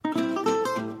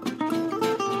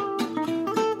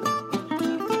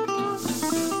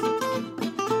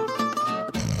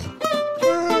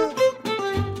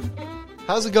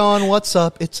How's it going? What's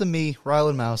up? It's me,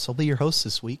 Rylan Mouse. I'll be your host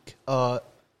this week.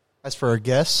 As for our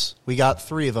guests, we got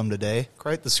 3 of them today.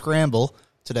 Quite the scramble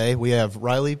today. We have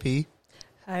Riley P.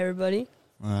 Hi, everybody.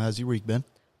 How's your week been?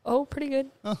 Oh, pretty good.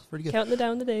 Oh, pretty good. Counting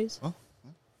down the days. Well,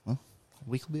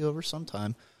 week will be over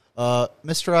sometime.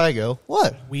 Mr. Igo,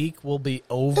 what? Week will be It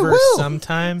over will.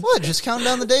 sometime. What? Just count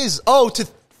down the days. Oh,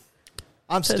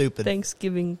 I'm stupid.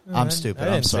 Thanksgiving. I'm stupid. I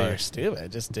didn't I'm say sorry. you're stupid. I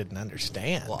just didn't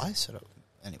understand. Well, I said,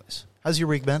 anyways. How's your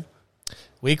week been?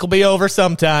 Week will be over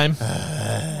sometime.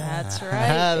 That's right.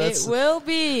 That's- It will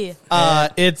be.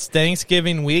 It's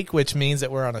Thanksgiving week, which means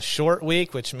that we're on a short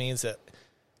week, which means that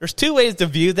there's 2 ways to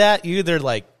view that. You either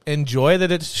like enjoy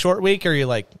that it's a short week, or you're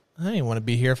like, I don't even want to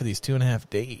be here for these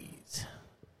 2.5 days.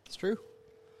 It's true.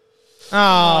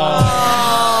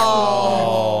 Oh.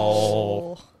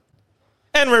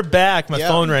 And we're back. My Yeah.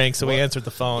 phone rang, so we Well, answered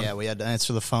the phone. Yeah, we had to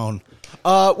answer the phone.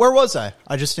 Where was I?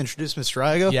 I just introduced Mr.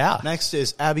 Igo. Yeah. Next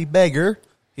is Abby Beggar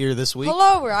here this week.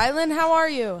 Hello, Rylan. How are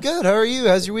you? Good. How are you?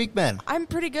 How's your week been? I'm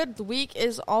pretty good. The week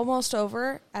is almost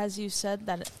over. As you said,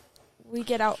 that we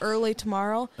get out early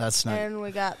tomorrow. That's not. And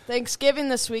we got Thanksgiving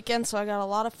this weekend, so I got a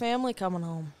lot of family coming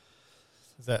home.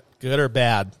 Is that good or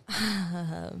bad?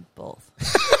 Both.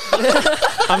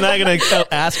 I'm not going to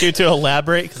ask you to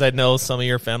elaborate because I know some of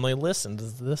your family listen to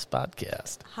this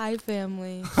podcast. Hi,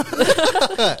 family.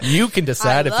 You can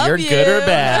decide if love you're good or you.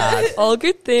 bad. All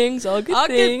good things. All good All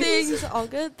things. good things. All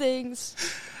good things.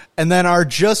 And then our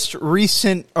just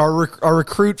recent, our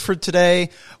recruit for today,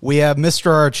 we have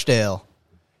Mr. Archdale.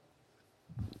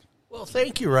 Well,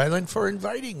 thank you, Rylan, for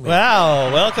inviting me.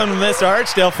 Wow, welcome to Mr.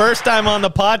 Archdale. First time on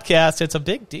the podcast. It's a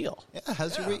big deal. Yeah.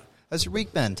 How's your week? How's your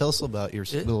week been? Tell us a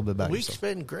little bit about The week's yourself.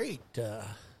 been great.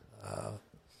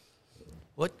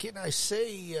 What can I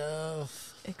say?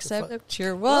 Except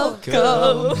you're welcome.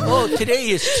 Well, today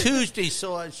is Tuesday,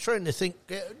 so I was trying to think.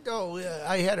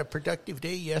 I had a productive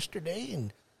day yesterday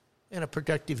and a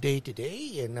productive day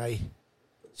today, and I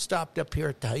stopped up here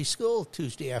at the high school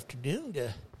Tuesday afternoon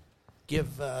to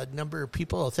give a number of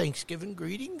people Thanksgiving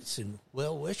greetings and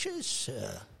well wishes.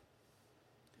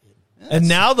 And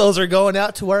now those are going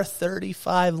out to our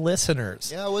 35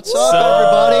 listeners. Yeah. What's up,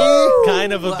 everybody?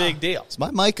 Kind of a big deal. Is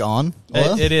my mic on?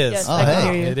 Hello? It is. Yes, Oh, I can hey.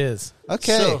 hear you. It is.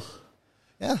 Okay. So,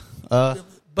 Yeah.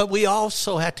 but we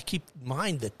also have to keep in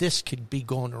mind that this could be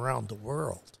going around the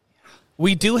world.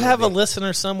 We do have a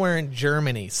listener somewhere in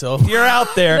Germany, so if you're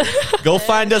out there, go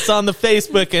find us on the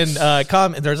Facebook and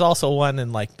comment. There's also one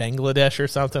in like Bangladesh or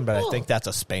something, but I think that's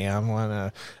a spam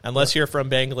one, unless you're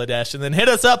from Bangladesh. And then hit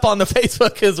us up on the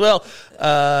Facebook as well.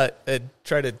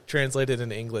 Try to translate it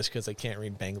into English because I can't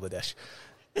read Bangladesh.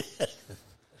 All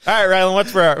right, Rylan,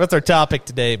 what's our topic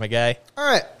today, my guy?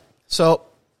 All right. So,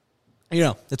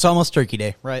 it's almost Turkey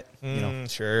Day, right?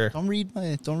 Sure. Don't read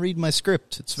my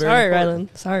script. It's very Sorry,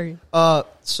 important. Rylan. Sorry.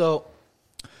 So,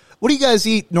 what do you guys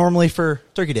eat normally for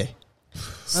Turkey Day?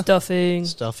 Stuffing.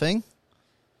 Stuffing,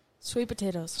 Sweet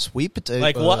potatoes. sweet potato.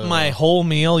 Like what my whole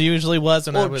meal usually was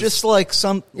when I Well, was just like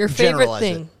some Your favorite generalize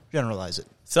thing. It. Generalize it.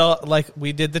 So, like,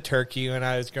 we did the turkey when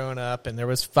I was growing up, and there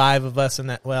was 5 of us in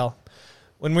that. Well,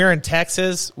 when we were in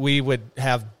Texas, we would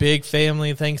have big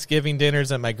family Thanksgiving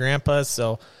dinners at my grandpa's.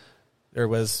 So there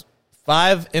was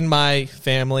 5 in my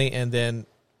family, and then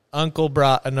uncle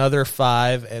brought another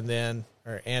 5,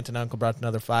 or aunt and uncle brought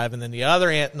another 5, and then the other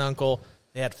aunt and uncle,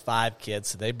 they had 5 kids,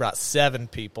 so they brought 7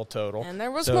 people total. And there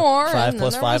was So more, 5 and then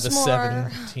plus there 5 was is more.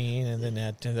 17, and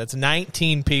then that's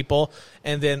 19 people.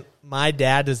 And then my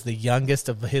dad is the youngest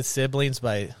of his siblings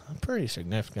by a pretty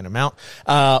significant amount,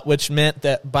 which meant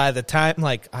that by the time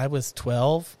like I was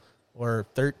 12 or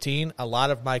 13, a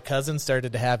lot of my cousins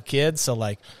started to have kids. So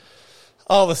like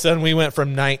all of a sudden we went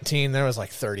from 19, there was like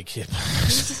 30 kids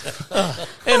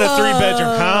in a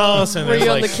 3-bedroom house. And Were there's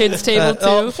you on like, the kids' table,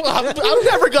 too? I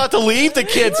never got to leave the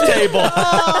kids' table.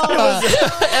 It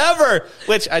was ever,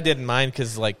 which I didn't mind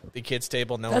because like the kids'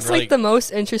 table, no That's one really. like the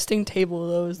most interesting table,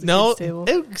 though, is the No, kids' table.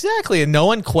 exactly, and no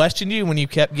one questioned you when you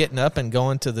kept getting up and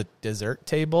going to the dessert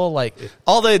table. Like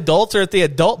all the adults are at the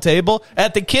adult table.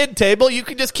 At the kid table, you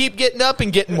can just keep getting up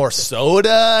and getting more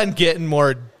soda and getting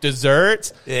more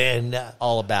desserts. And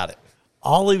All about it.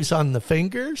 olives on the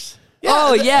fingers.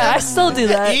 Oh, yeah, I still do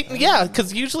that. Yeah,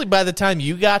 because usually by the time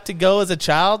you got to go as a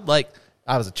child, like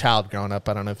I was a child growing up.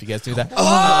 I don't know if you guys knew that.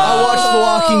 I watched The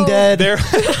Walking Dead. There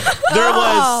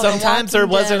was sometimes there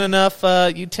Walking wasn't Dead.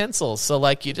 enough utensils, so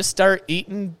like you just start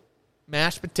eating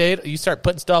mashed potato. You start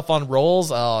putting stuff on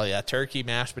rolls. Oh yeah, turkey,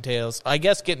 mashed potatoes. I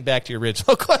guess getting back to your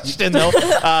original question though,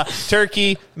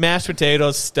 turkey, mashed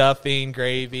potatoes, stuffing,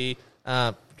 gravy.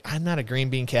 I'm not a green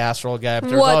bean casserole guy, but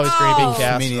there's What? always green bean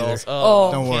Oh. Me neither. casseroles.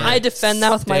 Oh, Don't worry. I defend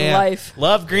that with my Damn. life.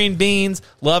 Love green beans,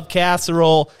 love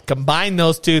casserole. Combine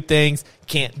those two things,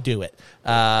 can't do it.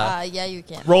 Yeah, you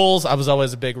can. Rolls, I was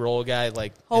always a big roll guy.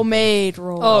 Like Homemade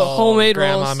rolls. Oh, homemade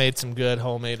Grandma rolls. made some good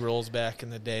homemade rolls back in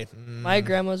the day. My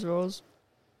grandma's rolls.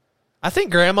 I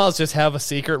think grandmas just have a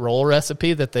secret roll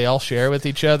recipe that they all share with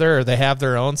each other, or they have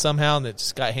their own somehow, and it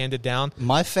just got handed down.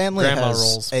 My family Grandma has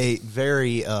rolls. a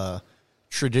very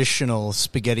traditional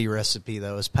spaghetti recipe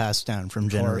that was passed down from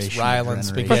generation to Ryland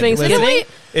generation. spaghetti. For Thanksgiving?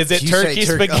 Is it You say turkey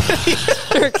turkey. spaghetti?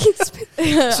 Turkey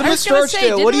spaghetti. So, I was Mr. gonna say, Archdale,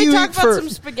 didn't what do we you talk eat about for? some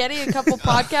spaghetti a couple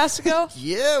podcasts ago?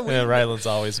 Yeah. Yeah, Ryland's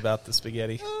always about the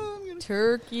spaghetti.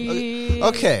 Turkey.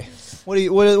 Okay.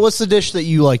 What's the dish that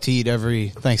you like to eat every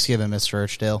Thanksgiving, Mr.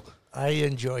 Archdale? I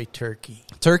enjoy turkey.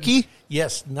 Turkey?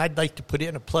 Yes, and I'd like to put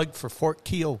in a plug for Fort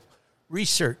Keogh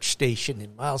Research Station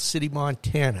in Miles City,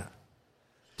 Montana.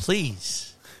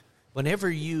 Please, whenever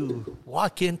you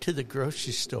walk into the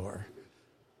grocery store,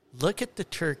 look at the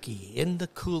turkey in the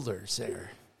coolers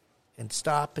there and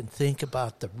stop and think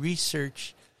about the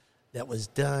research that was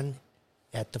done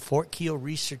at the Fort Keogh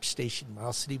Research Station,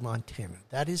 Miles City, Montana.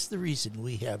 That is the reason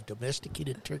we have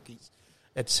domesticated turkeys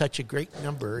at such a great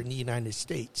number in the United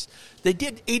States. They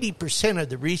did 80% of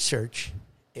the research,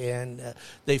 and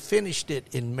they finished it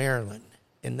in Maryland.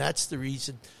 And that's the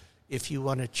reason, if you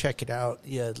want to check it out,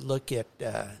 you look at,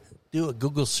 do a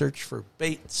Google search for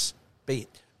Beltsville,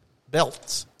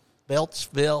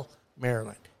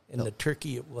 Maryland. And the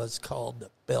turkey, it was called the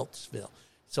Beltsville.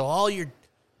 So all your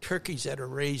turkeys that are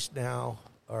raised now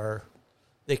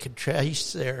they can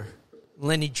trace their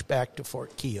lineage back to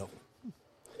Fort Keogh.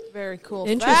 Very cool.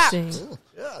 Interesting. fact.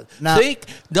 Yeah.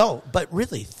 Now- But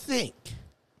really think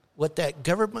what that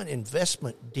government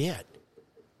investment did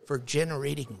for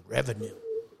generating revenue.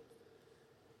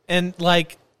 And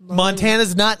like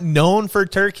Montana's not known for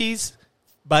turkeys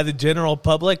by the general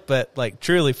public, but like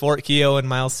truly Fort Keogh and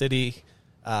Miles City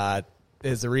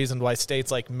is the reason why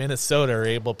states like Minnesota are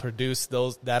able to produce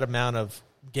that amount of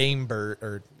game bird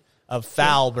or of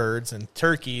fowl birds and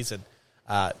turkeys, and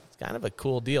it's kind of a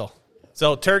cool deal.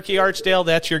 So turkey, Archdale,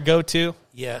 that's your go-to.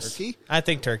 Yes. Turkey? I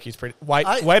think turkey's pretty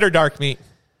white or dark meat.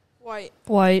 White.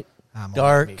 White. I'm a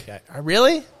Dark. white meat guy.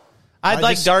 Really? I'd I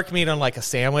like just- dark meat on like a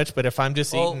sandwich, but if I'm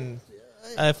just Oh.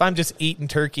 eating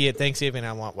turkey at Thanksgiving,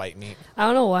 I want white meat. I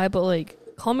don't know why, but like,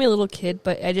 call me a little kid,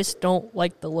 but I just don't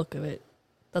like the look of it.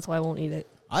 That's why I won't eat it.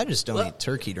 I just don't eat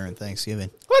turkey during Thanksgiving.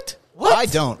 What? I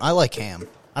don't. I like ham.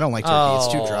 I don't like turkey.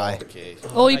 It's too dry. Okay.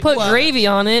 Oh, you put what? gravy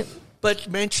on it. But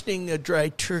mentioning a dry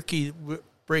turkey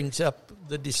brings up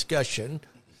the discussion.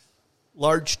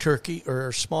 Large turkey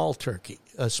or small turkey.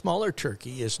 A smaller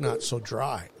turkey is not so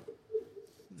dry.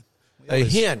 A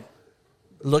hen.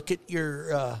 Look at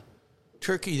your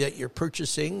turkey that you're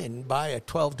purchasing and buy a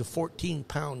 12 to 14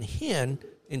 pound hen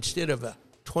instead of a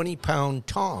 20-pound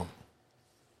tom.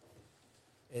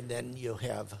 And then you'll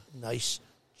have nice,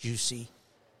 juicy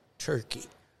turkey.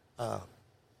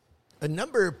 A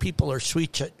number of people are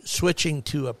switching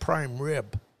to a prime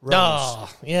rib roast.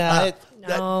 Oh, yeah.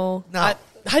 No. I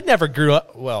never grew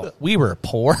up. Well, we were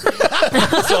poor,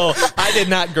 so I did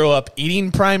not grow up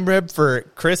eating prime rib for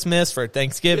Christmas, for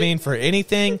Thanksgiving, for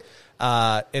anything.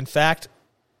 In fact,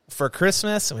 for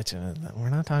Christmas, which we're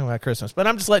not talking about Christmas, but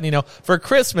I'm just letting you know, for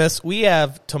Christmas we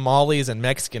have tamales and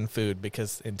Mexican food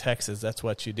because in Texas that's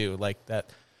what you do, like that.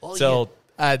 Oh, so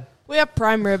We have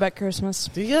prime rib at Christmas.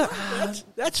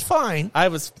 That's fine. I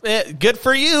was good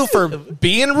for you for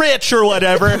being rich or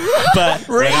whatever. But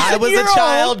when I was a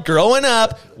child growing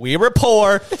up, we were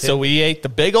poor, so we ate the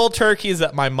big old turkeys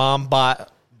that my mom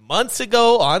bought months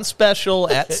ago on special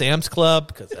at Sam's Club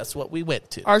because that's what we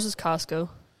went to. Ours is Costco.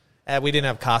 We didn't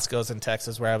have Costco's in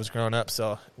Texas where I was growing up,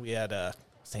 so we had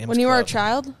Sam's When you were a Club.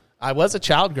 child? I was a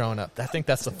child growing up. I think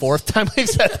that's the fourth time we've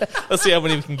said that. Let's see how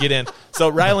many we can get in. So,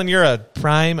 Rylan, you're a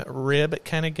prime rib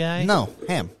kind of guy? No,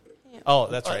 ham. Oh,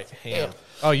 that's right. Ham.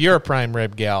 Oh, you're a prime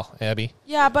rib gal, Abby.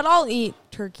 Yeah, but I'll eat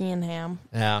turkey and ham.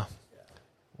 Yeah.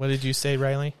 What did you say,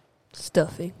 Riley?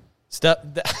 Stuffing. Stuff.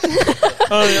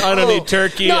 I don't eat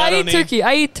turkey. No, I I don't eat turkey.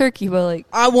 I eat turkey, but like,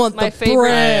 I want My the favorite-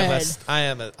 bread.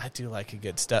 I do like a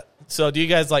good stuff. So, do you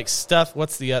guys like stuff?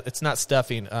 What's the? It's not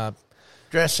stuffing.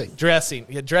 Dressing. Dressing.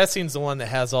 Yeah, dressing's the one that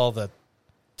has all the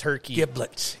turkey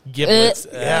Giblets. giblets.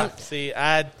 Yeah. See,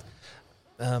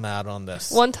 I'm out on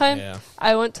this. one time Yeah.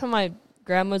 I went to my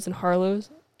grandma's in Harlow's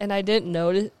and I didn't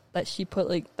notice that she put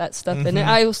like that stuff in it.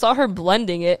 I saw her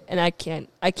blending it, and I can't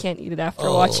eat it after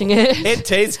watching it. It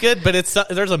tastes good, but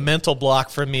there's a mental block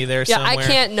for me there. Yeah, somewhere. I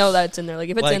can't know that it's in there. Like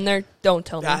if it's Like, in there, don't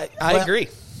tell me. I Well- agree.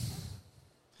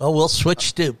 Well, we'll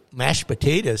switch to mashed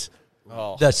potatoes.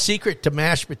 Oh. The secret to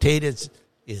mashed potatoes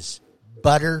is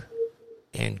butter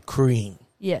and cream,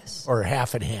 Yes. or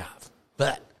half and half.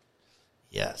 But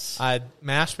yes,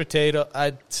 Mashed potato.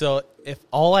 So if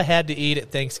all I had to eat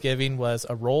at Thanksgiving was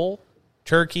a roll,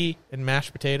 turkey, and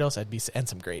mashed potatoes, and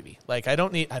some gravy. Like I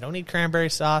don't need cranberry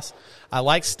sauce. I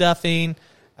like stuffing.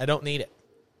 I don't need it.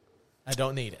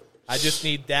 I just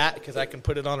need that because I can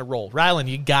put it on a roll. Rylan,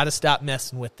 you got to stop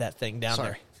messing with that thing down Sorry,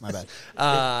 there. my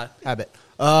bad. Habit.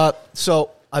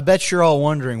 So I bet you're all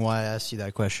wondering why I asked you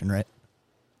that question, right?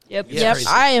 Yep. Yeah. Yep, Crazy.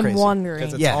 I am Crazy. wondering.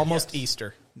 Because it's Yeah. almost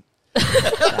Easter.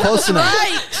 Close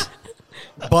enough.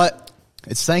 But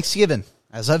it's Thanksgiving,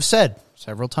 as I've said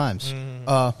several times.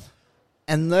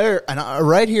 And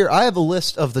right here, I have a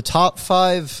list of the top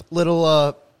 5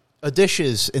 little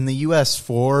dishes in the U.S.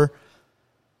 for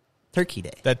Turkey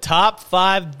Day. The top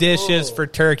 5 dishes for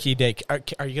Turkey Day. Are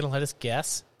you going to let us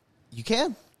guess? You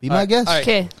can be my guest. all right.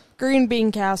 Okay. Green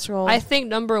bean casserole. I think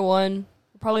number 1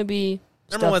 will probably be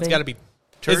Number one's got to be.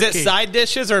 Is it Turkey. side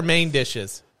dishes or main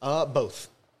dishes? Both.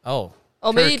 Oh,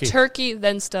 Oh, maybe turkey. turkey,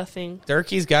 then stuffing.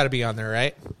 turkey's got to be on there,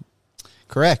 right?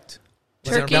 Correct.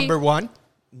 Was it Turkey, number 1.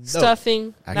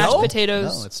 stuffing, mashed No,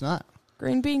 potatoes, it's not.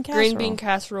 green bean casserole. green bean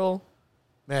casserole.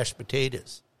 Mashed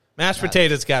potatoes. Mashed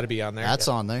potatoes got to be on there. That's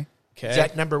on there. Okay. Is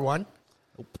that number 1?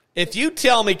 If you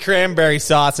tell me cranberry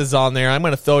sauce is on there, I'm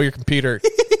going to throw your computer.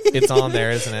 It's on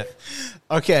there, isn't it?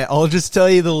 Okay, I'll just tell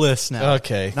you the list now.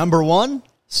 Okay. Number 1,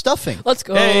 stuffing. Let's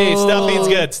go. Hey, stuffing's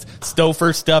good.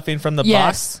 Stouffer stuffing from the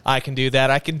Yes. box. I can do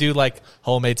that. I can do like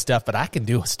homemade stuff, but I can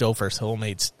do a Stouffer's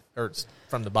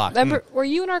from the box. Remember, were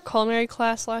you in our culinary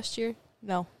class last year?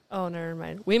 No. Oh, never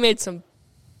mind. We made some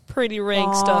pretty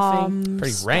rank stuffing.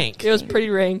 Pretty rank. It was pretty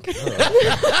rank.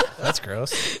 That's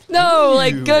gross. No,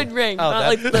 like good rank. Oh, not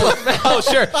like the Oh,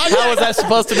 sure. How was I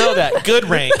supposed to know that? Good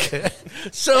rank.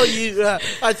 So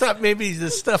I thought maybe the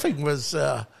stuffing was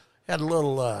had a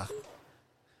little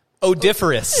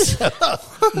Odiferous.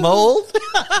 mold.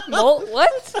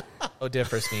 what?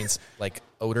 Odiferous means like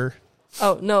odor.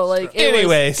 Oh no, like it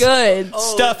Anyways. was good.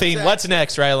 Stuffing. exactly. What's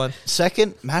next, Rylan?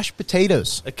 Second, mashed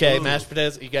potatoes. Okay, mashed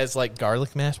potatoes. You guys like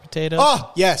garlic mashed potatoes?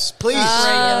 Oh, yes, please.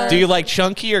 Regular. Do you like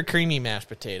chunky or creamy mashed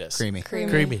potatoes? Creamy.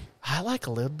 Creamy. I like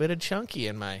a little bit of chunky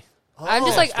in my. I'm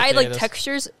just like I like potatoes.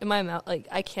 textures in my mouth. Like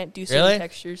I can't do certain Really?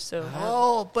 textures. So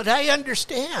Oh, but I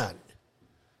understand.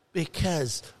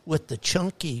 Because with the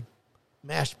chunky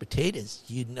mashed potatoes,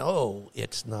 you know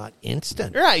it's not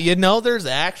instant. Right, you know there's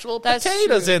actual That's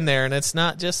potatoes true. in there, and it's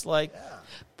not just like.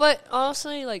 But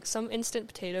honestly, like some instant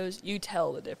potatoes, you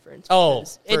tell the difference. Oh,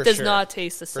 because for it does sure. not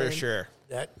taste the same. For sure.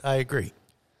 That I agree.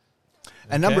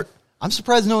 And Okay. I'm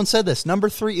surprised no one said this. Number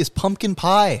 3 is pumpkin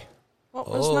pie. What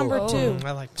was number 2?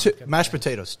 I like Two, pumpkin mashed pie.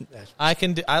 potatoes.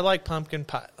 I like pumpkin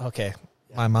pie. Okay.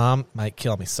 My mom might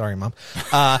kill me. Sorry, Mom.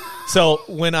 So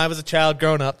when I was a child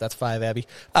growing up, that's 5, Abby.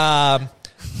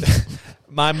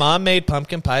 My mom made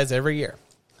pumpkin pies every year.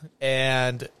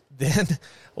 And then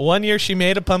one year she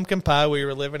made a pumpkin pie. We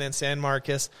were living in San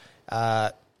Marcos,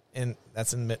 and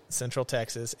that's in Central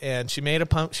Texas. And she made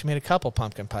a couple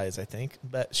pumpkin pies, I think,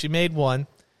 but she made one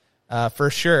for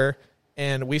sure.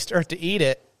 And we start to eat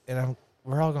it, and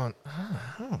we're all going,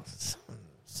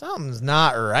 something's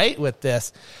not right with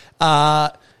this.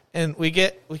 And we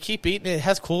keep eating it. It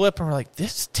has Cool Whip, and we're like,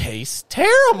 this tastes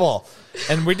terrible.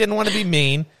 And we didn't want to be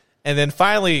mean. And then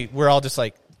finally, we're all just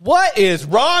like, what is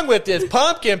wrong with this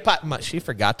pumpkin pie? She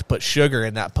forgot to put sugar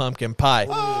in that pumpkin pie.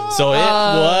 So it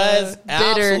was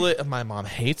bitter. absolute. My mom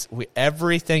hates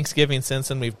every Thanksgiving since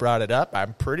then we've brought it up.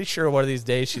 I'm pretty sure one of these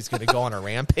days she's going to go on a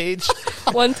rampage.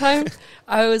 One time,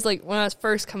 I was like, when I was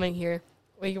first coming here,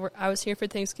 I was here for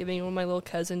Thanksgiving. One of my little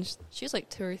cousins, she was like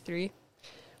 2 or 3.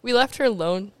 We left her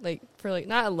alone,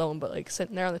 not alone, but like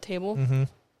sitting there on the table. Mm-hmm.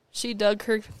 She dug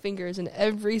her fingers in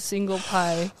every single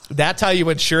pie. That's how you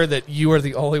ensure that you are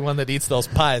the only one that eats those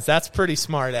pies. That's pretty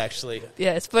smart, actually.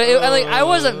 Yes, but I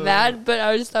wasn't mad, but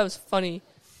I just thought it was funny.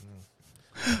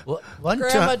 Well, one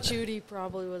Grandma time, Judy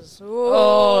probably was.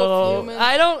 Oh, fuming.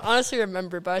 I don't honestly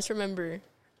remember, but I just remember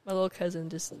my little cousin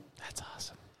just. That's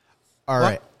awesome. All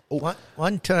right.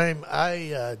 one time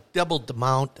I doubled the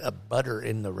amount of butter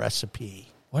in the recipe.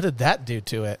 What did that do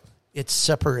to it? It's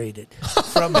separated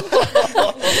from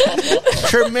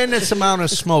tremendous amount of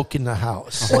smoke in the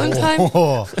house. One time,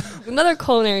 Oh, another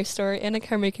culinary story, Anna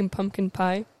Carr making pumpkin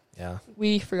pie. Yeah.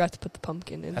 We forgot to put the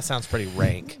pumpkin in. That sounds pretty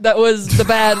rank. That was the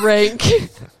bad rank.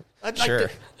 Sure.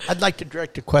 I'd like to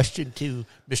direct a question to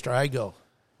Mr. Igo.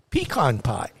 Pecan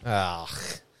pie. Oh.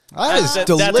 that is That's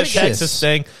delicious. a Texas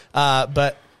thing.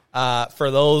 But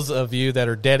for those of you that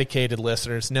are dedicated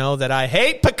listeners, know that I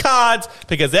hate pecans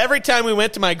because every time we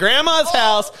went to my grandma's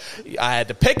house, I had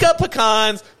to pick up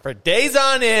pecans for days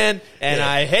on end, and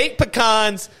I hate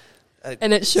pecans.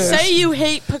 And it shows. Say you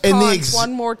hate pecans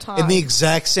one more time. In the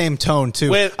exact same tone,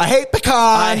 too. With- I hate pecans.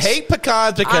 I hate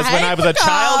pecans because I when hate I was a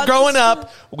child pecans. growing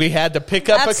up, we had to pick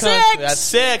up At pecans 6. at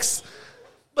 6.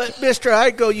 But, Mr.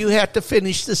 Igo, you have to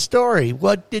finish the story.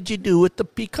 What did you do with the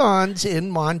pecans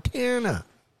in Montana?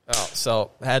 Oh,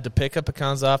 so I had to pick up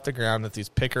pecans off the ground with these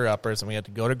picker-uppers, and we had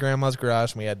to go to Grandma's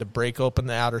garage, and we had to break open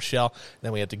the outer shell.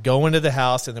 Then we had to go into the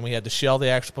house, and then we had to shell the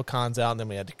actual pecans out, and then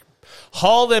we had to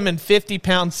haul them in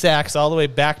 50-pound sacks all the way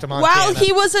back to Montana. While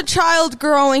he was a child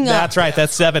growing up. That's right.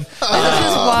 That's 7. This is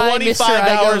why 25 Mr. Igo-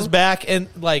 hours back, and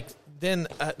then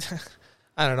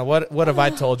I don't know what have I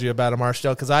told you about them,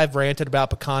 Marshall? Because I've ranted about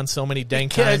pecans so many dang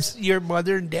Because times. your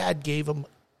mother and dad gave them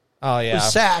Oh yeah,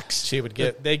 sacks.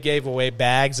 They gave away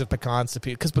bags of pecans to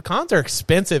people because pecans are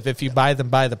expensive if you buy them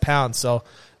by the pound. So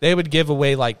they would give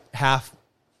away like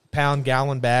half-pound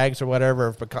gallon bags or whatever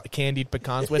of candied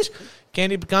pecans, which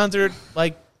candied pecans are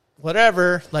like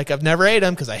whatever. Like I've never ate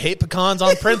them because I hate pecans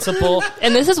on principle.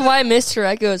 And this is why Mr.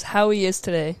 Echo is how he is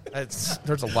today.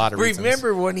 There's a lot of reasons.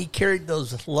 Remember when he carried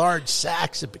those large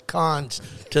sacks of pecans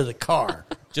to the car?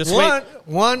 Just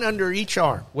one under each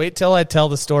arm. Wait till I tell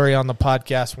the story on the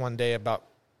podcast one day about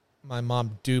my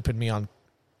mom duping me on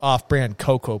off-brand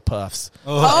Cocoa Puffs.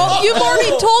 Oh, you've already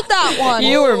told that one.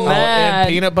 You were And mad.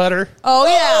 peanut butter. Oh,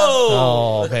 yeah.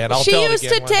 Oh, man. I'll She tell it used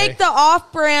again to one take day. the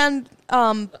off-brand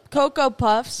Cocoa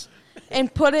Puffs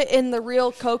and put it in the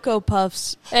real Cocoa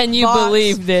Puffs. And you box.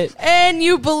 believed it. And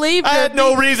you believed I it. had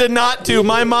no reason not to.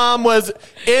 My mom was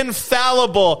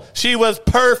infallible. She was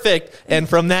perfect. And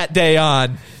from that day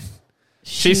on,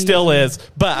 she still is.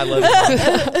 But I love you,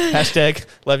 Mom. Hashtag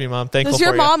love you, Mom. Thankful Does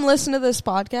your for mom listen to this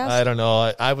podcast? you. I don't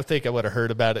know. I would think I would have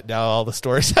heard about it now, all the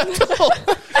stories I've told. All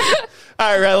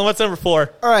right, Rylan, what's number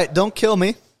 4? All right, don't kill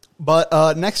me.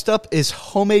 But next up is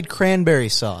homemade cranberry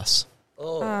sauce.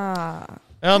 Well,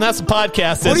 and that's the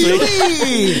podcast What this do you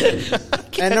week. mean?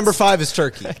 And number 5 is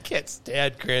turkey. I can't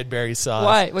stand cranberry sauce.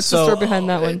 Why? What's the So- story behind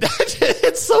that one?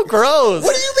 It's so gross.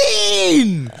 What do you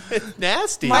mean? It's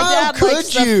nasty. My How dad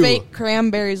likes could the you? fake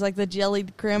cranberries, like the jellied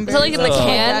Is cranberries. that like in the That's what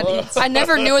my can? dad eats. I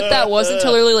never knew what that was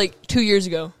until literally like 2 years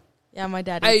ago. Yeah, my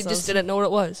dad I eats just those. didn't know what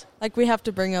it was. Like, we have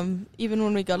to bring them, even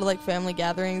when we go to, like, family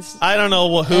gatherings. I don't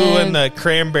know who in And- the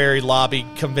cranberry lobby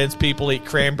convinced people to eat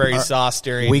cranberry sauce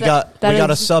during. We got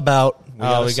a is- sub out. we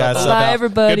got a sub sub Bye, out.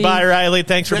 everybody. Goodbye, Riley.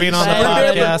 Thanks for being on the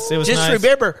Bye. podcast. It was Just nice.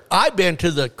 remember, I've been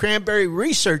to the Cranberry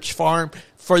Research Farm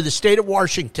for the state of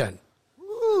Washington.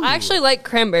 I actually like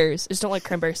cranberries. I just don't like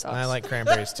cranberry sauce. I like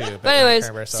cranberries too. But anyways,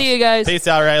 cranberry sauce. see you guys. Peace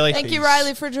out, Riley. Thank you,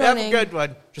 Riley, for Have joining. a good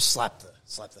one. Just slap the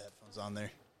headphones on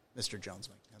there. Mr. Jones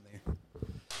might come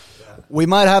there. We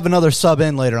might have another sub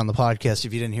in later on the podcast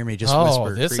if you didn't hear me just Oh,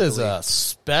 whisper. this is creepily. a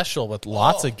special with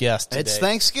lots of guests today. It's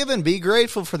Thanksgiving. Be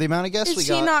grateful for the amount of guests we Is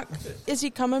got. he not? Is he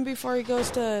coming before he goes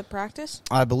to practice?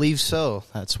 I believe so.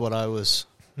 That's what I was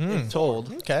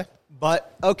told. Okay.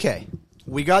 But okay,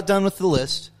 we got done with the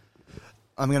list.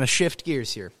 I'm going to shift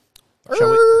gears here.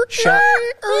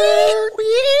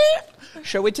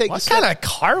 Shall we take What a step? kind of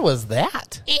car was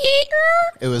that?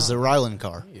 It was the Ryland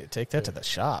car. You take that to the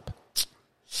shop.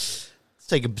 Let's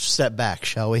take a step back,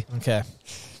 shall we? Okay.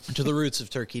 To the roots of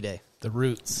Turkey Day. The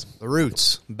roots. The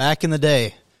roots. Back in the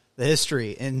day. The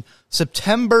history. In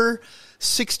September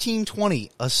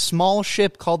 1620, a small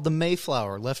ship called the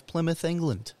Mayflower left Plymouth,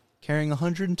 England, carrying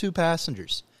 102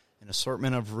 passengers, an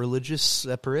assortment of religious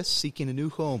separatists seeking a new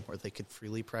home where they could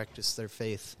freely practice their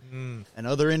faith, and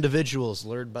other individuals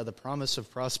lured by the promise of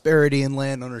prosperity and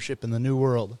land ownership in the New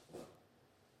World.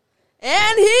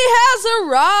 And he has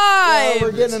arrived.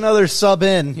 We're getting another sub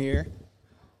in here.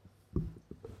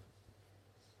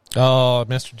 Oh,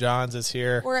 Mr. Johns is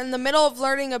here. We're in the middle of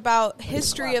learning about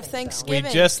history of We Thanksgiving.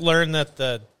 just learned that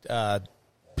the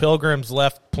Pilgrims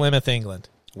left Plymouth, England.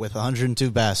 With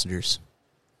 102 passengers.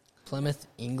 Plymouth,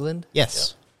 England?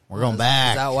 Yes. We're going Is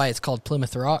back. that why it's called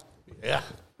Plymouth Rock? Yeah.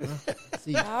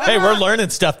 See, Hey, we're learning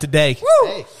stuff today.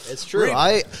 Hey, it's true.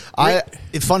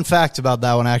 Fun fact about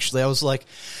that one, actually. I was like,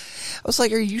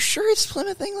 are you sure it's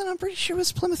Plymouth, England? I'm pretty sure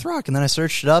it's Plymouth Rock. And then I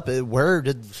searched it up. Where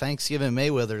did Thanksgiving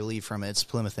Mayweather leave from? It's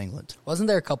Plymouth, England. wasn't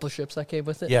there a couple ships that came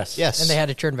with it? Yes. Yes. And they had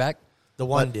to turn back? The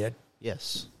one did.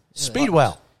 Yes.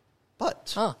 Speedwell.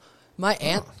 But Huh. My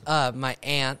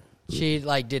aunt, she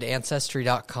like did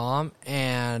Ancestry.com,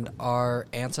 and our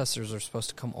ancestors are supposed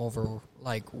to come over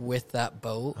like with that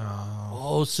boat.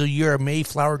 Oh, so you're a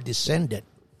Mayflower descendant.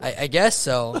 I guess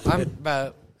so. I'm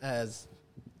about as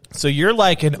So you're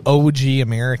like an OG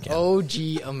American.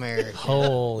 OG American.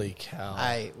 Holy cow.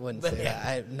 I wouldn't say that.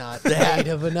 I'm not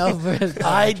native enough.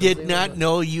 I did not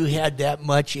know you had that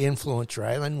much influence,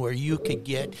 Rylan, where you could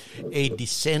get a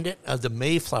descendant of the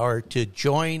Mayflower to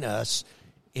join us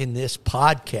in this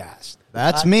podcast.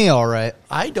 That's me, all right.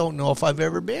 I don't know if I've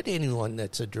ever met anyone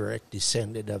that's a direct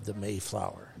descendant of the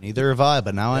Mayflower. Neither have I,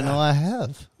 but now I know I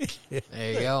have.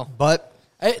 There you go. But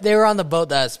They were on the boat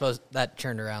that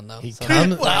turned around though. So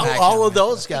Well, all of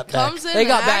those got back. Comes in They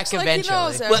got and back acts like he eventually.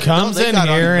 knows Well, everything. Comes they in got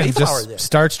on here and Mayflower just then.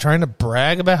 starts trying to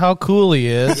brag about how cool he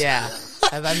is. Yeah.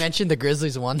 Have I mentioned the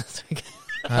Grizzlies won this week?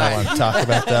 I don't want to talk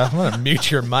about that. I'm going to mute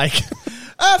your mic.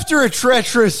 after a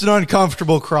treacherous and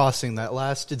uncomfortable crossing that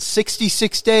lasted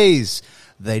 66 days,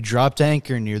 they dropped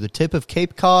anchor near the tip of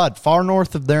Cape Cod, far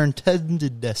north of their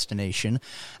intended destination,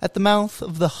 at the mouth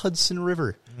of the Hudson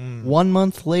River. 1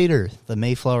 month later, the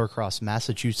Mayflower crossed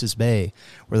Massachusetts Bay,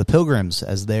 where the Pilgrims,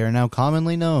 as they are now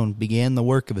commonly known, began the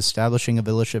work of establishing a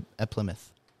village at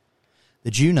Plymouth.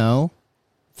 Did you know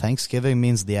Thanksgiving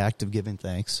means the act of giving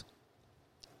thanks?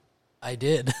 I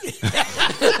did.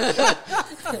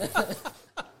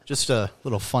 Just a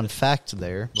little fun fact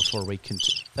there before we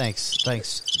continue. Thanks.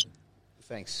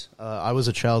 I was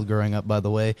a child growing up, by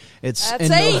the way. It's That's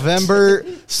in 8. November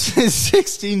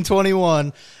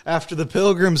 1621, after the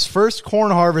Pilgrims' first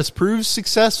corn harvest proved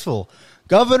successful.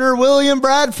 Governor William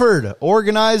Bradford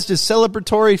organized a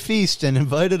celebratory feast and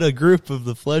invited a group of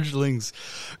the fledglings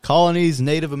colony's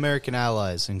Native American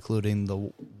allies, including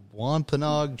the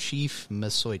Wampanoag chief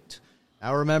Messoit,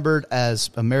 now remembered as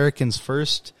America's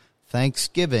first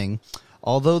Thanksgiving.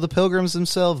 Although the Pilgrims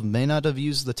themselves may not have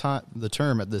used the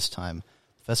term at this time,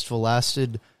 the festival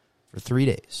lasted for 3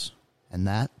 days, and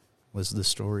that was the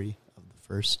story of the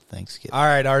first Thanksgiving. All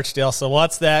right, Archdale. So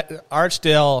what's that? Mr.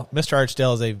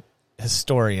 Archdale is a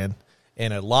historian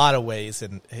in a lot of ways,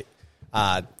 and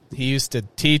he used to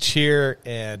teach here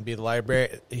and be the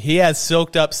librarian. He has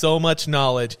soaked up so much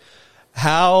knowledge.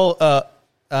 How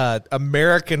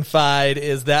American-fied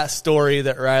is that story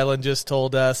that Rylan just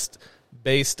told us,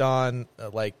 based on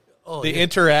the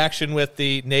interaction with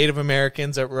the Native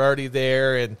Americans that were already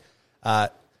there, and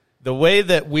the way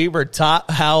that we were taught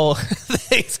how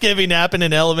Thanksgiving happened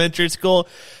in elementary school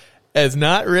is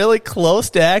not really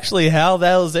close to actually how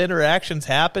those interactions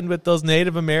happened with those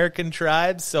Native American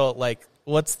tribes. So,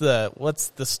 what's the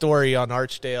story on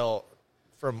Archdale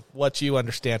from what you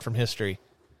understand from history?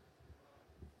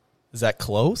 Is that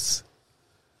close?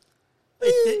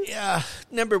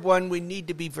 Number one, we need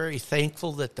to be very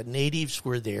thankful that the natives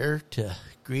were there to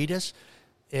greet us.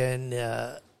 And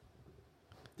the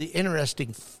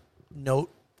interesting note,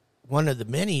 one of the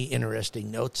many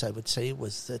interesting notes, I would say,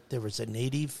 was that there was a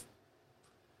native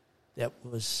that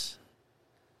was,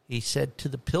 he said to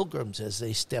the Pilgrims as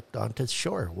they stepped onto the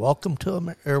shore, welcome.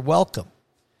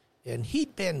 And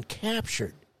he'd been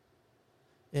captured.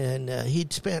 And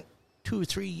he'd spent 2 or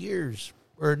 3 years,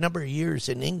 or a number of years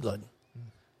in England.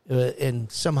 And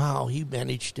somehow he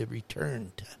managed to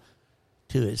return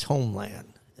to his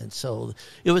homeland. And so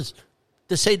it was,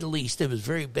 to say the least, it was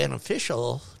very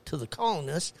beneficial to the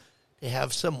colonists to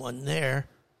have someone there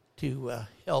to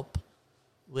help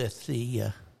with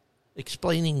the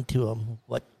explaining to them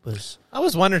what was. I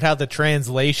was wondering how the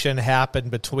translation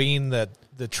happened between the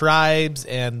tribes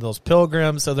and those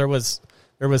Pilgrims. So there was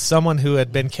someone who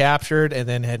had been captured and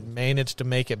then had managed to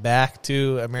make it back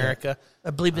to America. Yeah. I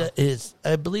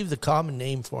believe the common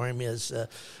name for him is I'll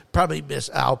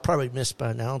probably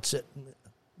mispronounce it.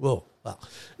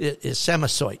 It is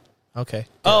Samosoit. Okay.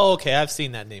 Oh, okay. I've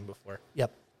seen that name before.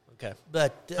 Yep. Okay.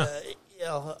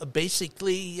 But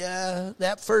basically,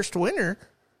 that first winter,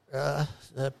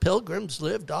 the Pilgrims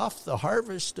lived off the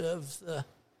harvest of the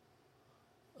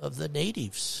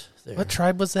natives there. What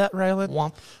tribe was that,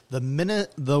 Rylan?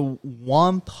 The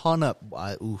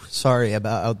Wampanoag. Sorry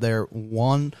about out there.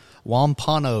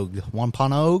 Wampanoag.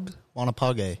 Wampanoag.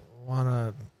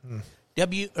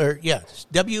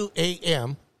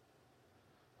 WAM.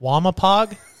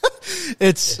 Wampanoag?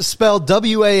 It's spelled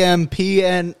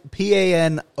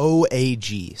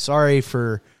WAMPANOAG. Sorry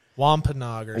for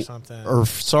Wampanoag or something. Or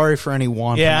sorry for any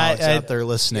Wampanoags out there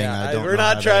listening. I don't we're know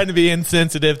not trying to be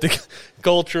insensitive to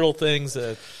cultural things.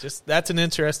 Just that's an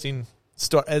interesting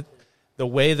story. The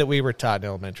way that we were taught in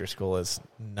elementary school is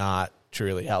not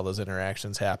truly how those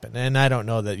interactions happen. And I don't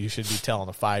know that you should be telling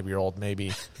a 5-year-old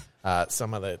maybe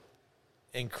some of the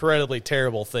incredibly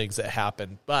terrible things that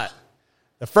happen. But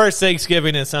the first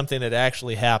Thanksgiving is something that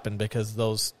actually happened because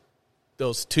those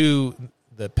two,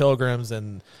 the Pilgrims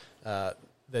and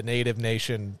the Native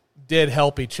Nation, did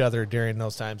help each other during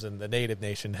those times, and the Native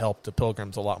Nation helped the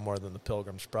Pilgrims a lot more than the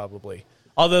Pilgrims probably.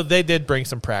 Although they did bring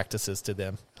some practices to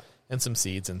them and some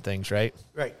seeds and things, right?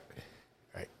 Right.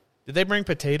 Did they bring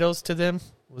potatoes to them?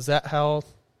 Was that how?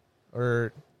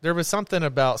 Or there was something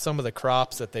about some of the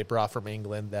crops that they brought from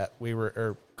England that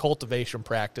or cultivation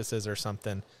practices or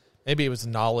something. Maybe it was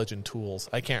knowledge and tools.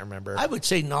 I can't remember. I would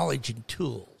say knowledge and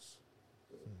tools.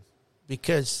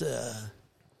 Because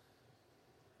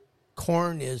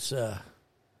corn is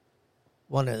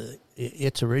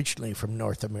it's originally from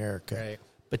North America. Right.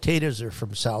 Potatoes are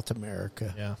from South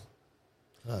America.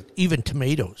 Yeah. Even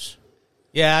tomatoes.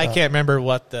 Yeah, I can't remember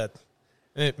what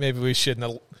maybe we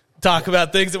shouldn't talk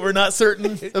about things that we're not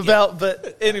certain about.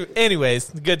 But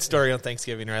anyways, good story on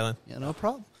Thanksgiving, Rylan. Yeah, no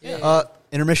problem. Yeah.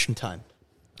 Intermission time.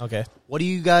 Okay. What do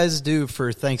you guys do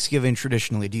for Thanksgiving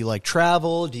traditionally? Do you like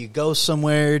travel? Do you go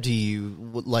somewhere? Do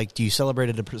you celebrate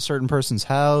at a certain person's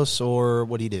house, or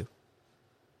what do you do?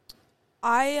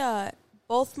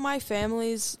 Both my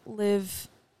families live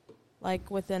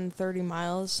like within 30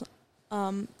 miles.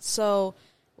 So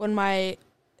when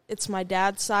it's my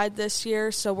dad's side this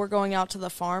year, so we're going out to the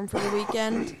farm for the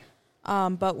weekend.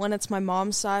 But when it's my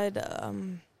mom's side,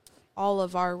 all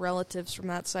of our relatives from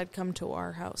that side come to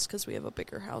our house because we have a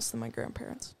bigger house than my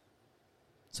grandparents.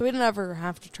 So we don't ever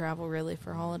have to travel really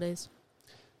for holidays.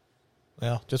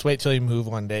 Well, just wait till you move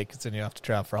one day because then you have to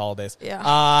travel for holidays.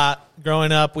 Yeah.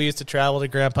 Growing up, we used to travel to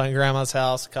Grandpa and Grandma's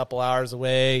house a couple hours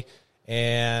away.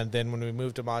 And then when we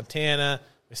moved to Montana,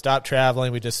 we stopped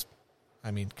traveling. Because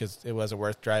it wasn't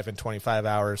worth driving 25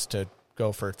 hours to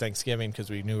go for Thanksgiving because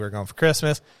we knew we were going for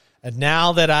Christmas. And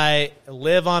now that I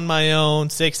live on my own,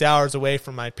 6 hours away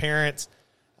from my parents,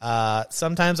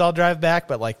 sometimes I'll drive back.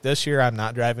 But like this year, I'm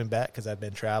not driving back because I've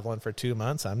been traveling for 2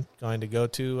 months. I'm going to go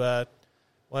to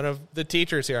one of the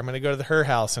teachers here. I'm going to go to her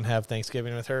house and have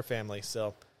Thanksgiving with her family.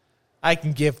 So I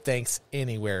can give thanks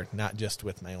anywhere, not just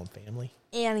with my own family.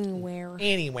 Anywhere.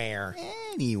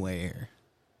 Anywhere.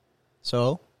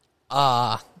 So?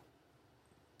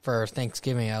 For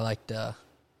Thanksgiving, I like to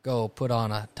go put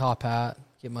on a top hat,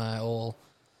 get my old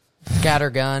scatter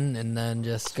gun, and then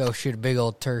just go shoot a big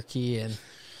old turkey and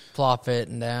plop it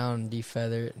and down and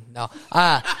defeather it. No.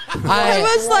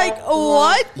 I was like,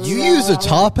 what? You use a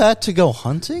top hat to go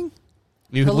hunting?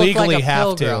 You to look legally like a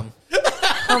have pilgrim.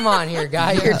 Come on here,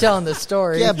 guy. You're telling the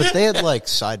story. Yeah, but they had like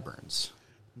sideburns.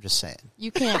 I'm just saying.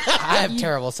 You can't. I have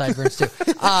terrible sideburns too.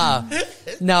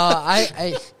 No,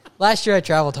 I last year I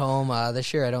traveled home.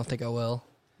 This year I don't think I will.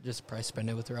 Just probably spend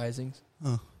it with the Risings.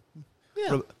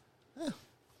 Yeah.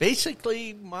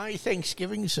 Basically, my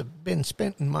Thanksgivings have been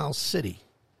spent in Miles City.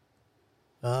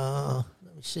 Let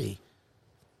me see.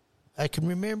 I can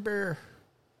remember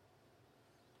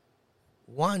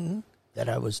one that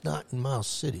I was not in Miles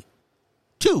City.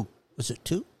 Two. Was it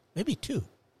two? Maybe two.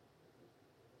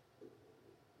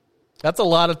 That's a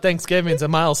lot of Thanksgivings in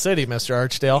Miles City, Mr.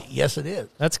 Archdale. Yes, it is.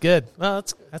 That's good. Well,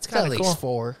 that's kind At of least cool.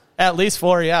 4. At least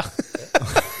 4, yeah.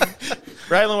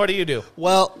 Rylan, what do you do?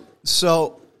 Well,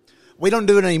 so we don't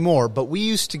do it anymore, but we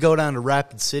used to go down to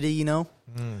Rapid City, you know?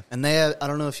 And they have, I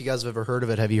don't know if you guys have ever heard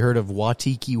of it. Have you heard of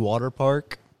Watiki Water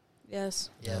Park? Yes.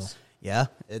 Yes. Yeah,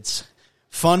 it's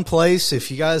fun place.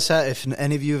 If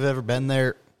any of you have ever been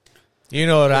there, You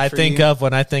know what Good I for think you. of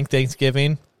when I think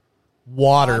Thanksgiving?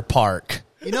 Water park.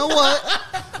 you know what?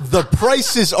 The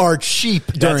prices are cheap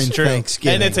during That's true.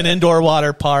 Thanksgiving. And it's an indoor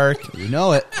water park. You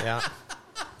know it. Yeah.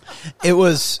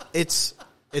 It's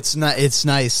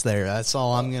nice there. That's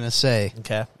all I'm gonna say.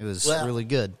 Okay. It was Well- really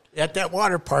good. At that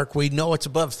water park, we know it's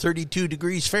above 32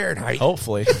 degrees Fahrenheit.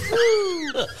 Hopefully. At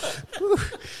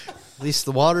least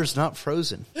the water's not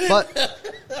frozen. But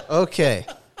okay.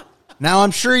 Now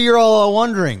I'm sure you're all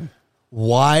wondering,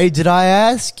 why did I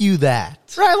ask you that?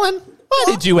 Rylan, why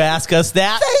did you ask us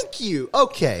that? Thank you.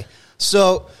 Okay.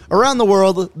 So around the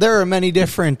world, there are many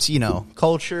different,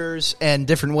 cultures and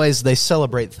different ways they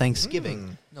celebrate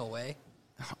Thanksgiving. No way.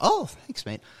 Oh, thanks,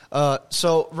 mate.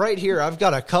 So right here, I've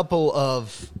got a couple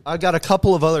of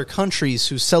other countries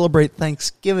who celebrate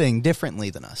Thanksgiving differently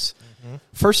than us.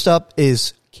 First up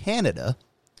is Canada.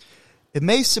 It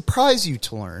may surprise you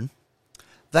to learn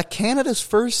that Canada's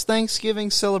first Thanksgiving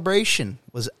celebration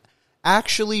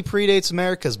actually predates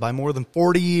America's by more than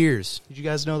 40 years. Did you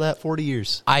guys know that? 40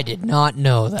 years. I did not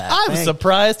know that. I was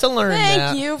surprised to learn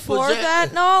that. Thank you for Was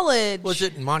that knowledge. Was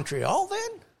it in Montreal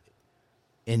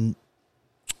then?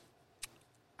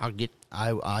 I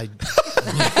I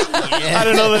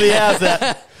don't know that he has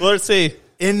that. Well, let's see.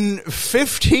 In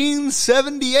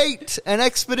 1578, an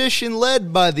expedition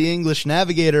led by the English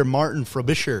navigator Martin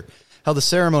Frobisher held a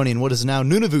ceremony in what is now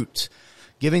Nunavut,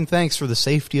 giving thanks for the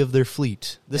safety of their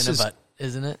fleet. This is Nunavut,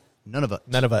 isn't it? Nunavut.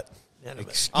 None of it.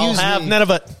 Excuse I'll have me. none of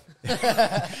it.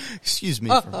 Excuse me.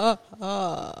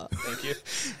 Thank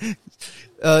you.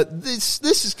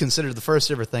 This is considered the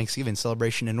first ever Thanksgiving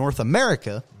celebration in North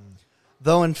America,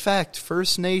 though in fact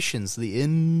First Nations, the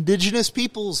indigenous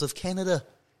peoples of Canada,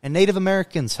 and Native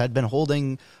Americans had been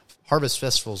holding harvest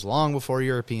festivals long before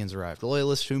Europeans arrived.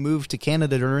 Loyalists who moved to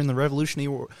Canada during the Revolutionary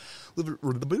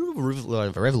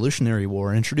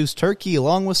War introduced turkey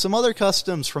along with some other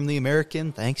customs from the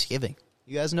American Thanksgiving.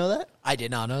 You guys know that? I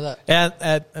did not know that. And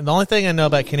the only thing I know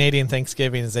about Canadian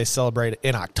Thanksgiving is they celebrate it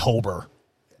in October.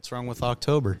 What's wrong with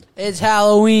October? It's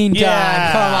Halloween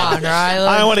time. Come on, Riley.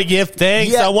 I want to give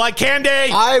thanks. Yeah. I want candy.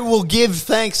 I will give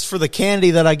thanks for the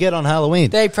candy that I get on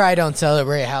Halloween. They probably don't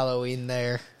celebrate Halloween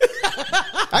there.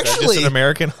 Just Actually, an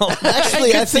American holiday.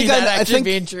 actually, I think I think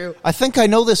being true. I think I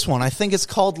know this one. I think it's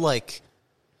called like.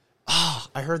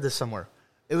 I heard this somewhere.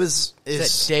 Is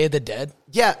it Day of the Dead?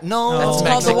 Yeah, no, That's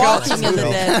called The Walking of the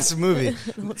Dead. That's a movie.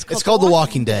 It's called The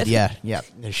Walking Dead. Yeah,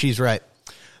 she's right.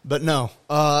 But no,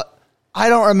 I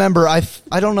don't remember. I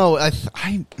don't know.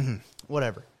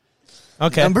 Whatever.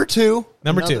 Okay. Number two.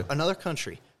 Two. Another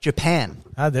country. Japan.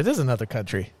 That is another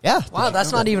country. Yeah. Wow,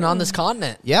 that's not even on this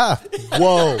continent. Yeah.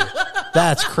 Whoa.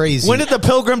 That's crazy. When did the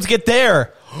Pilgrims get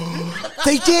there?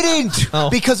 They didn't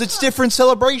because it's different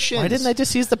celebrations. Why didn't they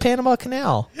just use the Panama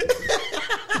Canal?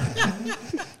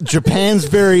 Japan's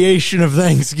variation of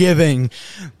Thanksgiving.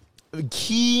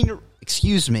 Kinro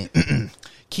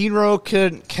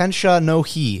Kensha no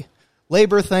Hi.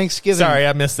 Labor Thanksgiving. Sorry,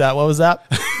 I missed that. What was that?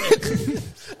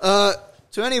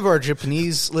 To any of our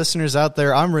Japanese listeners out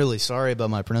there, I'm really sorry about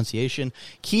my pronunciation.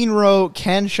 Kinro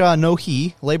Kensha no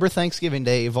Hi, Labor Thanksgiving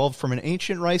Day, evolved from an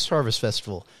ancient rice harvest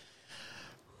festival.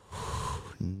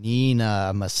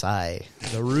 Nina Masai,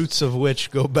 the roots of which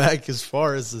go back as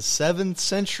far as the 7th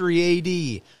century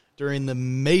AD during the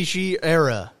Meiji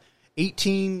era,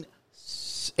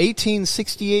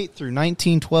 1868 through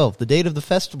 1912. The date of the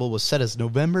festival was set as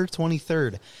November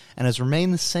 23rd and has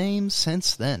remained the same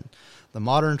since then. The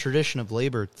modern tradition of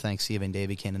Labor Thanksgiving Day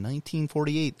began in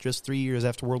 1948, just 3 years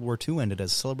after World War II ended,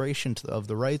 as a celebration of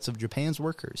the rights of Japan's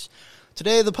workers.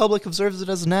 Today, the public observes it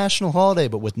as a national holiday,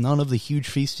 but with none of the huge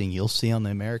feasting you'll see on the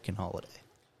American holiday.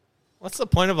 What's the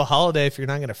point of a holiday if you're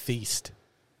not going to feast?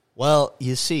 Well,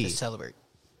 you see. Just celebrate.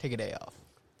 Take a day off.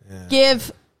 Give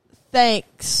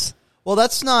thanks. Well, no.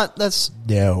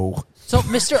 So,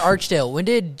 Mr. Archdale, when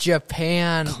did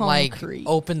Japan Concrete.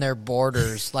 open their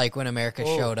borders? Like when America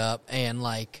showed up and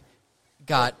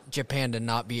got Japan to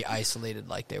not be isolated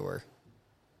like they were.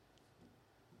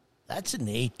 That's in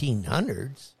the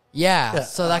 1800s. Yeah.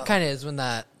 So that kind of is when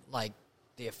that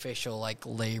the official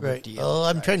labor Right. deal. Oh,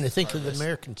 I'm started trying to as think far of the as-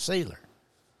 American sailor.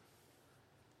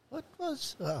 What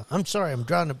was? I'm sorry, I'm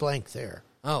drawing a blank there.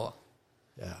 Oh,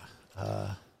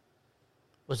 Yeah.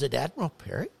 Was it Admiral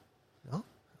Perry? No.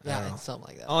 yeah, it's something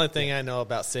like that. Only thing I know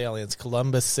about sailing is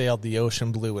Columbus sailed the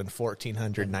ocean blue in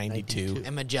 1492.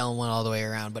 And Magellan went all the way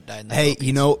around, but died in the Hey,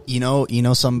 Philippines. you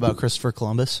know something about Christopher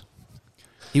Columbus?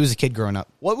 He was a kid growing up.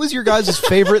 What was your guys'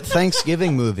 favorite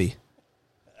Thanksgiving movie?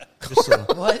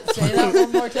 What? Say that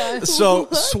one more time. So,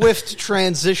 swift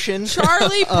transition.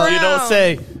 Charlie Brown. You don't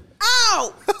say.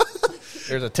 Ow!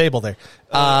 There's a table there.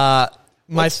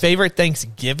 My favorite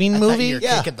Thanksgiving I thought movie? you were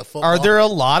Yeah. kicking the football. Are there a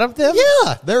lot of them?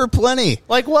 Yeah, there are plenty.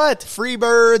 Like what?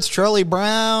 Freebirds, Charlie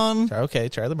Brown. Okay,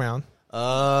 Charlie Brown.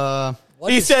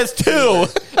 What He is- says two.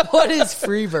 What is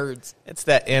Freebirds? It's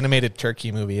that animated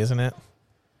turkey movie, isn't it?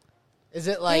 Is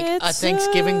it like a It's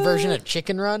Thanksgiving version of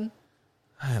Chicken Run?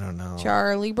 I don't know.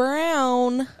 Charlie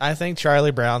Brown. I think Charlie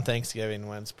Brown Thanksgiving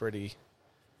one's pretty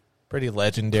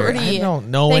legendary. Pretty I don't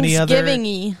know any other.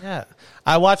 Thanksgiving-y. Yeah,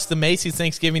 I watched the Macy's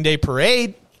Thanksgiving Day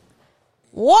Parade.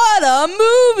 What a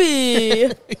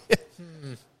movie!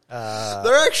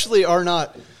 There actually are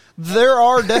not. There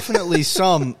are definitely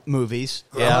some movies.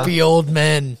 Yeah. Grumpy old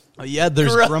men. Yeah,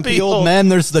 there's Grumpy Grumpy Old Old- Men.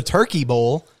 There's the Turkey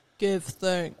Bowl. Give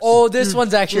thanks. Oh, this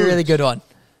one's actually a really good one.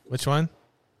 Which one?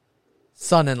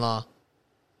 Son-in-law.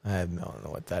 I don't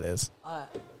know what that is.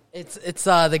 It's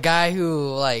the guy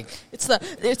who I'm I'm trying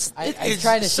to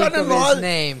think of son-in-law- his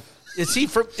name.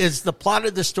 Is the plot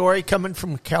of the story coming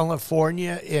from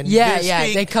California? And Yeah,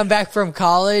 visiting? they come back from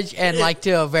college and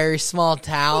to a very small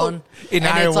town in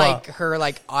and Iowa. it's her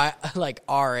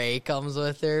RA comes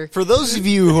with her. For those of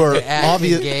you who are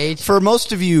Engaged. for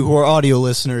most of you who are audio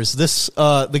listeners, this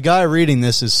the guy reading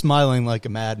this is smiling like a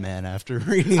madman after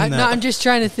reading that. I'm just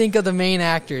trying to think of the main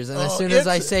actors, and as Oh, soon as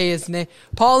I it's- say his name,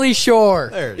 Pauly Shore.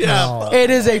 There it is. Yeah, It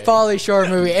is a Pauly Shore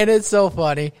movie, and it's so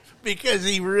funny. because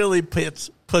he really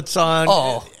puts on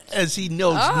Oh. as he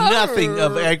knows nothing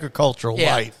of agricultural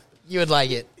Yeah. life. You would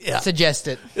like it. Yeah. Suggest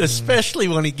it. Especially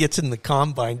when he gets in the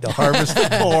combine to harvest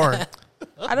the corn.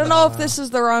 I don't know if this is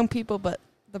the wrong people, but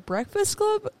the Breakfast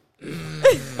Club?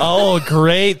 Oh,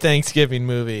 great Thanksgiving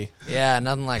movie. Yeah,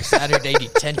 nothing like Saturday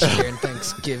detention during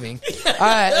Thanksgiving. All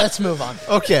right, let's move on.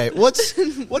 Okay, what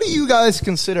do you guys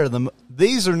consider them?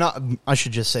 These are not. I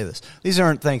should just say this. These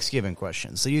aren't Thanksgiving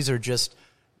questions. These are just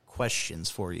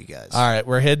questions for you guys. All right,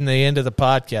 we're hitting the end of the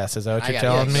podcast. Is that what I you're gotta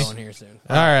telling get me? going here soon.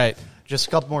 All right. Just a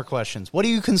couple more questions. What do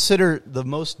you consider the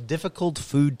most difficult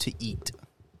food to eat?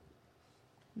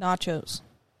 Nachos.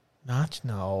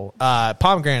 No.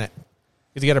 Pomegranate.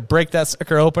 Because you got to break that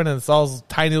sucker open, and it's all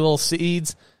tiny little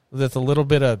seeds with a little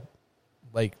bit of,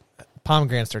 like,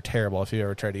 pomegranates are terrible if you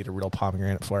ever try to eat a real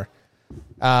pomegranate before.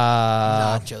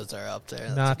 Nachos are up there.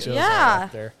 That's Nachos good. are Yeah.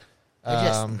 up there. They're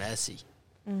just messy.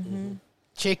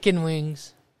 Chicken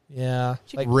wings. Yeah.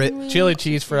 Like Ri- chili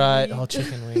cheese fried. Oh,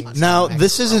 chicken wings. Now,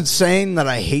 this isn't saying that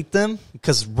I hate them,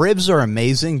 because ribs are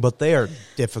amazing, but they are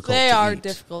difficult They to are eat.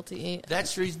 difficult to eat.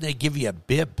 That's the reason they give you a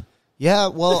bib. Yeah,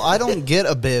 well, I don't get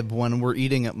a bib when we're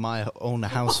eating at my own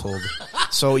household.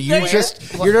 So you're just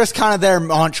kind of there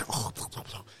munch.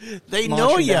 They know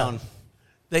munching you. down.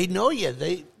 They know you.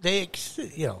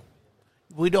 You know,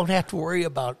 we don't have to worry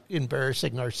about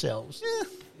embarrassing ourselves.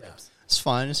 It's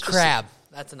fine. It's just Crab.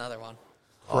 That's another one.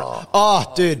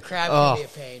 Oh, dude. Crab Oh. can be a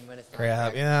pain when it's not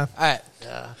Crab, cracked.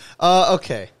 yeah. All right.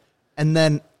 Okay, and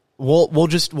then we'll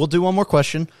do one more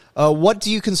question. What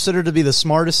do you consider to be the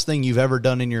smartest thing you've ever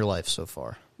done in your life so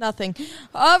far? Nothing.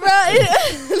 All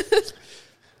right.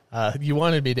 You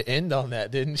wanted me to end on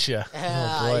that, didn't you?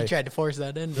 Ah, Oh, boy. you tried to force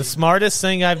that in. The smartest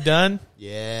thing I've done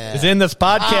Yeah. is in this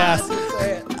podcast.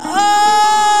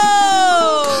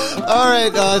 All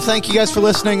right. Thank you guys for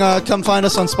listening. Come find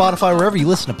us on Spotify, wherever you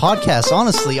listen to podcasts.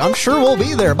 Honestly, I'm sure we'll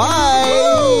be there.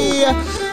 Bye.